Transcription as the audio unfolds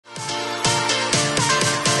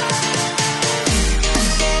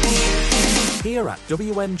Here at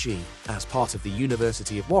WMG, as part of the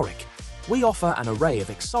University of Warwick, we offer an array of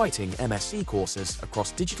exciting MSc courses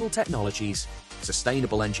across digital technologies,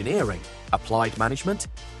 sustainable engineering, applied management,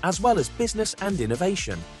 as well as business and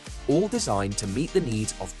innovation, all designed to meet the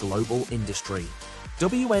needs of global industry.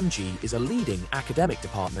 WMG is a leading academic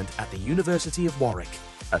department at the University of Warwick,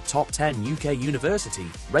 a top 10 UK university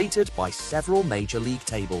rated by several major league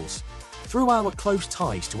tables. Through our close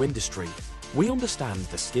ties to industry, we understand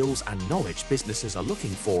the skills and knowledge businesses are looking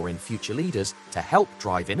for in future leaders to help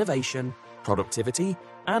drive innovation, productivity,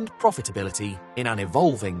 and profitability in an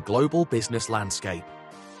evolving global business landscape.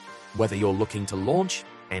 Whether you're looking to launch,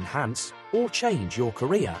 enhance, or change your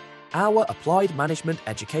career, our applied management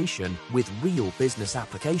education with real business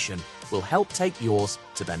application will help take yours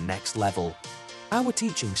to the next level. Our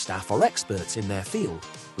teaching staff are experts in their field,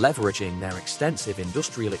 leveraging their extensive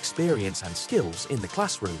industrial experience and skills in the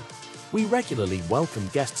classroom. We regularly welcome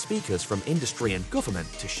guest speakers from industry and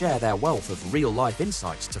government to share their wealth of real-life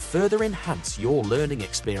insights to further enhance your learning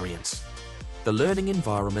experience. The learning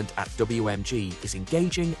environment at WMG is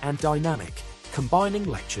engaging and dynamic, combining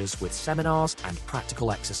lectures with seminars and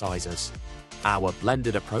practical exercises. Our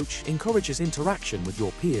blended approach encourages interaction with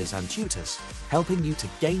your peers and tutors, helping you to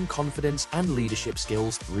gain confidence and leadership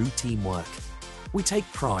skills through teamwork. We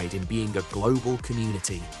take pride in being a global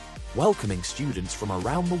community, welcoming students from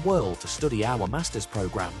around the world to study our master's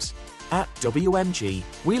programs. At WMG,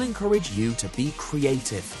 we'll encourage you to be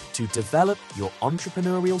creative, to develop your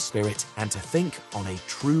entrepreneurial spirit, and to think on a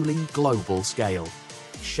truly global scale.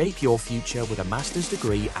 Shape your future with a master's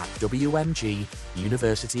degree at WMG,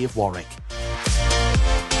 University of Warwick.